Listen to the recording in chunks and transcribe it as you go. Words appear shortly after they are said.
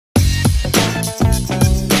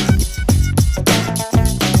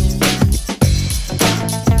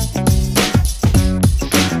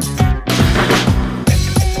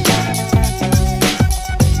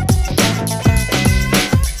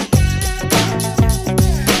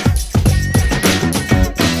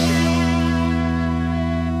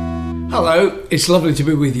Hello, it's lovely to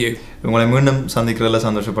be with you. உங்களை மீண்டும் சந்திக்கிறதுல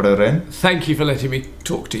சந்தோஷப்படுகிறேன். Thank you for letting me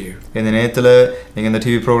talk to you. இந்த நேரத்துல நீங்க இந்த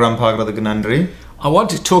டிவி ப்ரோகிராம் பார்க்கிறதுக்கு நன்றி. I want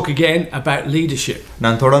to talk again about leadership.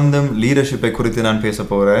 நான் தொடர்ந்தும் லீடர்ஷிப்பை குறித்து நான் பேச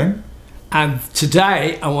போறேன். And today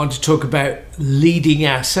I want to talk about leading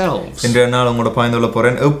ourselves. இன்றைய நாள் உங்களோட பயந்துள்ள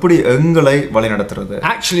போறேன் எப்படி எங்களை வழிநடத்துறது.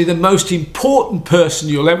 Actually, the most important person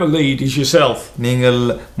you'll ever lead is yourself. நீங்கள்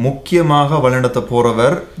முக்கியமாக வழிநடத்த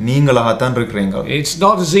போறவர் நீங்களாகத்தான் இருக்கிறீங்க. It's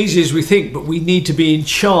not as easy as we think, but we need to be in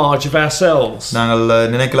charge of ourselves. நாங்கள்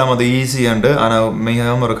நினைக்கலாம் அது ஈஸி என்று ஆனா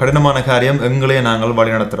மிகவும் ஒரு கடினமான காரியம் எங்களை நாங்கள்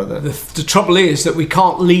வழிநடத்துறது. The trouble is that we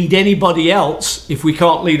can't lead anybody else if we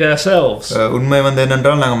can't lead ourselves. உண்மை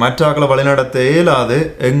என்னென்றால் நாங்கள் மற்றவர்களை வழிநடத்த இயலாது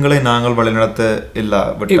எங்களை நாங்கள் வழிநடத்த இல்ல.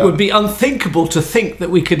 It would be unthinkable to think that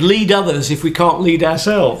we could lead others if we can't lead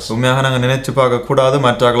ourselves. உண்மையாக நாங்கள் நினைச்சு பார்க்க கூடாது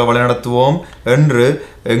மற்றவர்களை வழிநடத்துவோம் என்று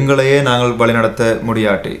எங்களையே நாங்கள் வழிநடத்த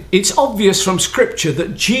முடியாட்டி. It's obvious from scripture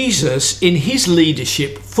that Jesus in his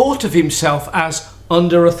leadership thought of himself as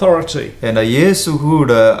under authority. ஏன்னா இயேசு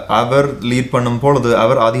கூட அவர் லீட் பண்ணும் பொழுது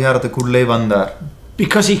அவர் அதிகாரத்துக்குள்ளே வந்தார்.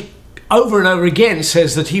 Because he over and over again says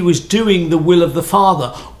that he was doing the will of the Father,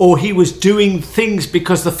 or he was doing things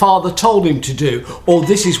because the Father told him to do, or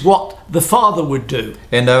this is what the Father would do.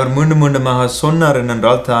 And அவர் மீண்டுமாக சொன்னார்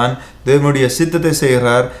என்னென்றால் தான் தேவனுடைய சித்தத்தை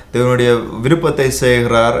செய்கிறார், தேவனுடைய விருப்பத்தை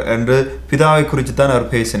செய்கிறார் என்று பிதாவை குறித்து தான்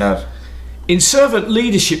அவர் பேசினார். In servant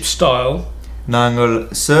leadership style, நாங்கள்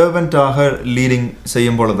servant-ஆக leading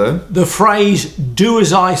செய்யும் பொழுது the phrase do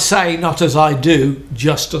as I say not as I do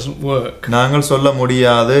just doesn't work. நாங்கள் சொல்ல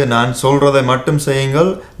முடியாது நான் சொல்றதை மட்டும் செய்யுங்கள்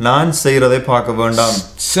நான் செய்றதை பார்க்க வேண்டாம்.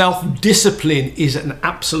 Self discipline is an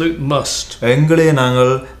absolute must. எங்களை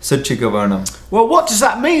நாங்கள் சிட்சிக்க வேணும். Well, what does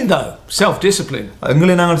that mean though? Self discipline.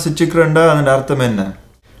 எங்களை நாங்கள் சிட்சிக்கிறோம்னா அதன் அர்த்தம் என்ன?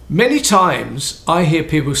 Many times I hear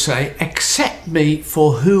people say accept me for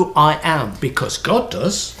who I am because God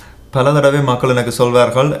does. பல தடவை மக்கள் எனக்கு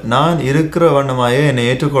சொல்வார்கள் நான் இருக்கிற வண்ணமாயே என்னை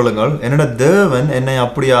ஏற்றுக்கொள்ளுங்கள் என்னோட தேவன் என்னை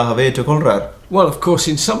அப்படியாகவே ஏற்றுக்கொள்றார். Well, of course,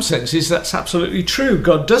 in some senses that's absolutely true.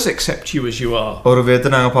 God does accept you as you are. ஒரு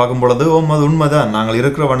விதத்தை நாங்கள் பார்க்கும் பொழுது அது உண்மைதான் நாங்கள்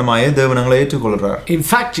இருக்கிற வண்ணமாயே தேவன் எங்களை ஏற்றுக்கொள்றார். In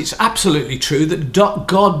fact, it's absolutely true that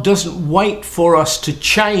God doesn't wait for us to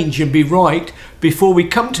change and be right before we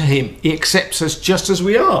come to him. He accepts us just as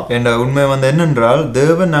we are. என்ற உண்மை என்னென்றால்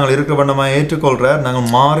தேவன் நாங்கள் இருக்கிற வண்ணமாய் ஏற்றுக்கொள்றார். நாங்கள்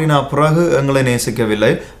மாறின பிறகு எங்களை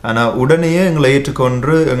நேசிக்கவில்லை ஆனா உடனேயே எங்களை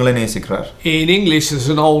ஏற்றுக்கொண்டு எங்களை நேசிக்கிறார். In English there's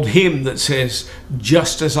an old hymn that says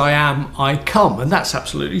just as I am I come, and that's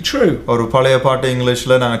absolutely true. ஒரு பழைய பாட்டு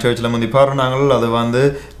இங்கிலீஷ்ல நாங்க சர்ச்சில் முந்தி பாடுறாங்க அது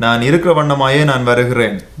நான் இருக்கிற வண்ணமாயே நான்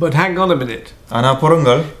வருகிறேன். But hang on a minute. ஆனா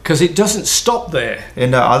பொறுங்கள் because it doesn't stop there.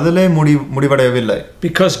 என்ற அதிலே முடிவடையவில்லை.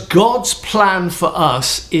 Because God's plan for us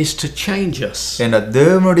is to change us. என்ற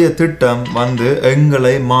தேவனுடைய திட்டம்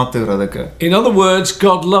எங்களை மாத்துகிறதுக்கு. In other words,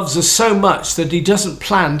 God loves us so much that he doesn't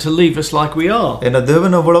plan to leave us like we are. என்ற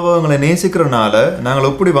தேவன் அவ்வளவு எங்களை நேசிக்கிறனால நாங்கள்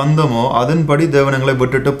எப்படி வந்தோமோ அதன்படி தேவன் எங்களை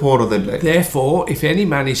விட்டுட்டு போறதில்லை. Therefore, if any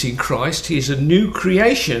man is in Christ, he is a new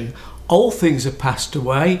creation. All things are passed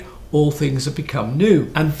away. All things have become new.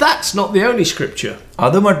 And that's not the only scripture.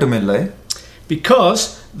 அது மட்டுமில்லை. Because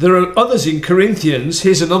there are others in Corinthians.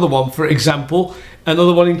 Here's another one, for example,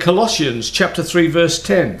 another one in Colossians chapter 3 verse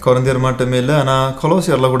 10. கொரிந்தியர் மட்டுமில்லை ஆனா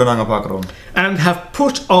கொலோசியர்ல கூட நாங்க பார்க்கிறோம். And have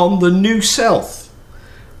put on the new self,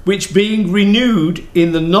 which being renewed in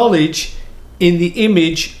the knowledge in the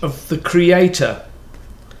image of the Creator.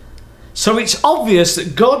 So it's obvious that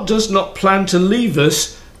God does not plan to leave us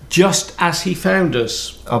just as he found us.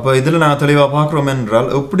 அப்ப இதுல நான் தெளிவா பார்க்கிறோம் என்றால்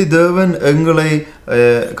எப்படி தேவன் எங்களை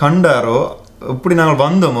கண்டாரோ எப்படி நாங்கள்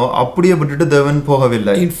வந்தோமோ அப்படியே விட்டுட்டு தேவன்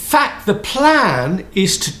போகவில்லை. In fact, the plan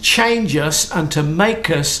is to change us and to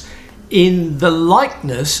make us in the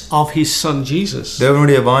likeness of his son Jesus.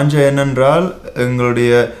 தேவனுடைய வாஞ்சை என்னென்றால்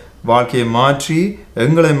எங்களுடைய வாழ்க்கையை மாற்றி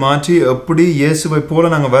எங்களை மாற்றி எப்படி இயேசுவை போல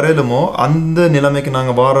நாங்க வரையலுமோ அந்த நிலைமைக்கு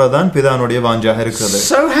நாங்க வரதான் பிதானுடைய வாஞ்சியாக இருக்குது.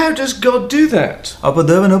 So how does God do that? அப்ப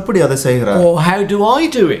தேவன் எப்படி அதை செய்கிறார்? Or how do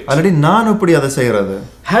I do it? அல்லது நான் எப்படி அதை செய்கிறது?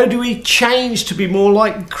 How do we change to be more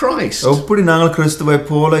like Christ? எப்படி நாங்கள் கிறிஸ்துவை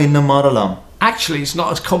போல இன்னும் மாறலாம்? Actually, it's not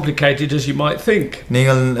as complicated as you might think.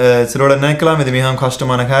 நீங்கள் சிலரோட நினைக்கலாம் இது மிகவும்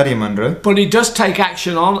கஷ்டமான காரியம் என்று. But it does take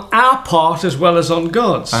action on our part as well as on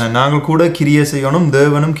God's. நாங்கள் கூட கிரியை செய்யணும்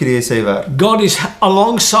தேவனும் கிரியை செய்வார். God is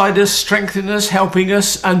alongside us, strengthening us, helping us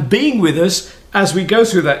and being with us as we go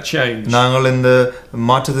through that change. நாங்கள் இந்த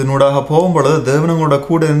மாற்றத்தினூடாக போகும்பொழுது தேவன் எங்களோட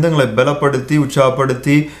கூட இருந்து எங்களை பலப்படுத்தி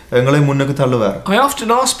உற்சாகப்படுத்தி எங்களை முன்னுக்கு தள்ளுவார். I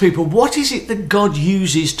often ask people, what is it that God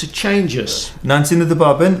uses to change us? நான் சிந்தித்து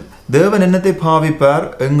பார்ப்பேன், தேவன் என்னத்தை பாவிப்பார்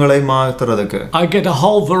எங்களை மாற்றுறதுக்கு? I get a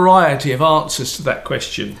whole variety of answers to that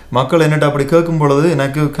question. மக்கள் என்னட்ட அப்படி கேட்கும் பொழுது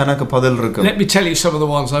எனக்கு கணக்கு பதில் இருக்கு. Let me tell you some of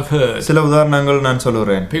the ones I've heard. சில உதாரணங்கள் நான்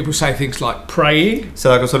சொல்லுறேன். People say things like praying,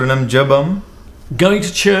 சிலருக்கு சொல்லணும் ஜெபம், going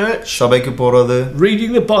to church, சபைக்கு போறது,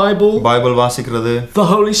 reading the Bible, பைபிள் வாசிக்கிறது, the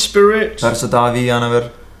Holy Spirit. பரிசுத்த ஆவியானவர்.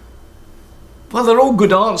 Well, they're all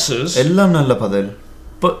good answers, எல்லாம் நல்ல பதில்.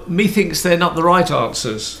 but me thinks they're not the right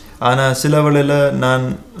answers. ஆனா சில வேளையில நான்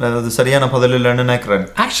அது சரியான பதில் இல்லைன்னு நினைக்கிறேன்.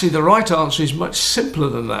 Actually, the right answer is much simpler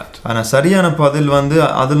than that. ஆனா சரியான பதில் வந்து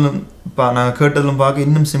அதில் நான் கேட்டதிலும் பார்க்க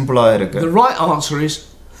இன்னும் சிம்பிளா இருக்கு. The right answer is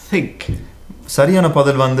think. சரியான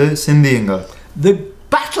பதில் வந்து சிந்தியுங்கள். The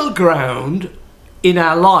battleground in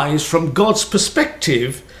our lives from God's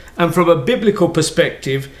perspective and from a biblical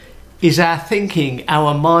perspective is our thinking,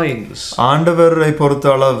 our minds. ஆண்டவரை பொறுத்த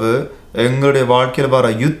அளவு எங்களுடைய வாழ்க்கையில வர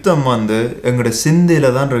யுத்தம் வந்து எங்களுடைய சிந்தையில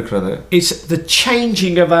தான் இருக்கிறது. It's the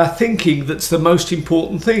changing of our thinking that's the most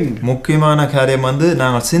important thing. முக்கியமான காரியம் வந்து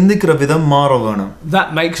நாங்கள் சிந்திக்கிற விதம் மாற வேணும்.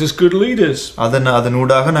 That makes us good leaders.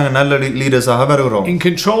 அதனூடாக நாங்கள் நல்ல லீடர்ஸாக வருகிறோம். In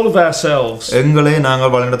control of ourselves. எங்களை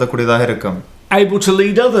நாங்கள் வழிநடத்தக்கூடியதாக இருக்கும். Able to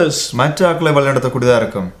lead others. மற்ற ஆட்களை வழிநடத்தக்கூடியதாக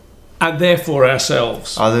இருக்கும். And therefore ourselves.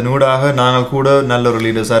 அதனூடாக நாங்கள் கூட நல்ல ஒரு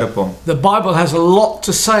லீடர்ஸா இருப்போம். The Bible has a lot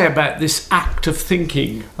to say about this act of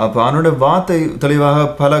thinking. அப்ப அவனுடைய வார்த்தை தெளிவாக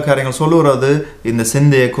பல காரியங்கள் சொல்லுறது இந்த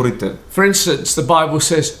சிந்தையை குறித்து. For instance, the Bible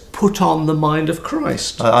says, put on the mind of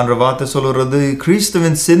Christ. அந்த வார்த்தை சொல்லுறது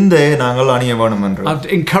கிறிஸ்துவின் சிந்தையை நாங்கள் அணிய வேண்டும் என்று. I'd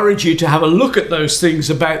encourage you to have a look at those things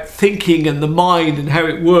about thinking and the mind and how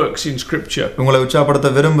it works in Scripture. உங்களை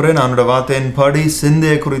உற்சாகப்படுத்த விரும்புகிறேன். அவனுடைய வார்த்தையின் படி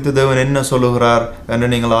சிந்தையை குறித்து தேவன் என்ன சொல்லுகிறார் என்று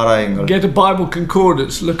நீங்கள் ஆராயுங்கள். Get a Bible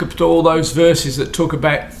concordance, look up at all those verses that talk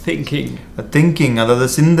about thinking. Thinking, அதாவது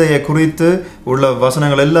சிந்தையை குறித்து உள்ள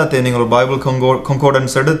வசனங்கள் எல்லாத்தையும் நீங்கள் ஒரு பைபிள்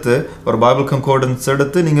concordance எடுத்து ஒரு பைபிள் concordance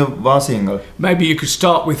எடுத்து நீங்க வாசியுங்கள். Maybe you could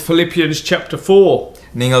start with Philippians chapter 4.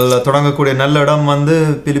 நீங்கள் தொடங்கக்கூடிய நல்ல இடம் வந்து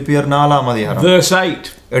பிலிப்பியர் 4ஆம் அதிகாரம். Verse 8.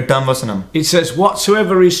 8ஆம் வசனம். It says,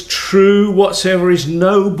 whatsoever is true, whatsoever is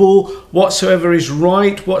noble, whatsoever is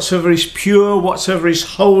right, whatsoever is pure, whatsoever is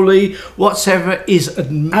holy, whatsoever is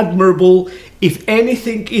admirable, if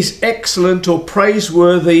anything is excellent or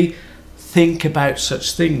praiseworthy, think about such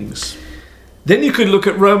things. Then you could look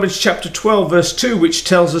at Romans chapter 12 verse 2, which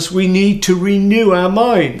tells us we need to renew our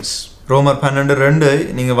minds. ரோமர் 12:2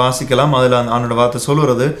 நீங்க வாசிக்கலாம். அதுல ஆண்டவருடைய வார்த்தை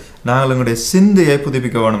சொல்லுறது நாங்கள் எங்களுடைய சிந்தையை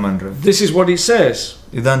புதுப்பிக்க வேண்டும் என்று. This is what it says.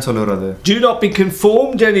 இதான் சொல்லுறது. Do not be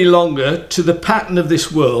conformed any longer to the pattern of this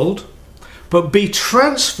world, but be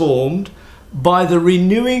transformed by the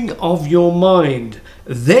renewing of your mind.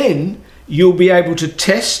 Then you'll be able to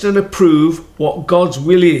test and approve what God's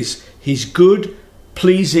will is, his good,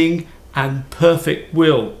 pleasing and perfect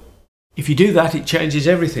will. If you do that, it changes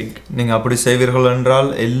everything. நீங்க அப்படி செய்வீர்கள் என்றால்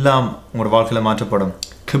எல்லாம் உங்க வாழ்க்கையில மாற்றப்படும்.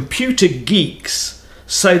 Computer geeks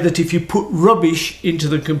say that if you put rubbish into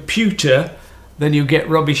the computer, then you get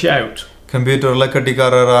rubbish out. கம்ப்யூட்டர்ல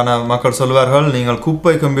கட்டிக்காரரான மக்கள் சொல்வார்கள் நீங்கள்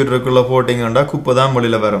குப்பை கம்ப்யூட்டருக்குள்ள போட்டீங்கன்னா குப்பை தான்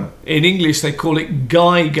வெளியில வரும். In English they call it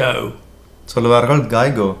GIGO. சொல்வார்கள்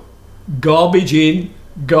GIGO. Garbage in,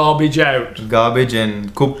 garbage out. Garbage in,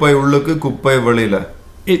 குப்பை உள்ளுக்கு குப்பை வெளியில.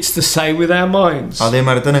 It's the same with our minds. அதே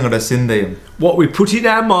மாதிரி தான் எங்களுடைய சிந்தையும். What we put in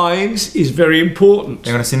our minds is very important.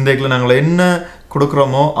 எங்களுடைய சிந்தைக்குள்ள நாங்கள் என்ன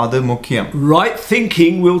கொடுக்கிறோமோ அது முக்கியம். Right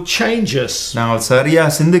thinking will change us. நாங்கள் சரியா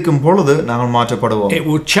சிந்திக்கும் பொழுது நாங்கள் மாற்றப்படுவோம். It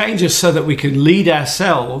will change us so that we can lead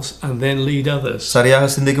ourselves and then lead others.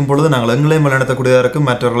 சரியாக சிந்திக்கும் பொழுது நாங்கள் எங்களையும் வழிநடத்தக்கூடியதாக இருக்கும்,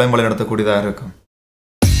 மற்றவர்களையும் வழிநடத்தக்கூடியதாக இருக்கும்.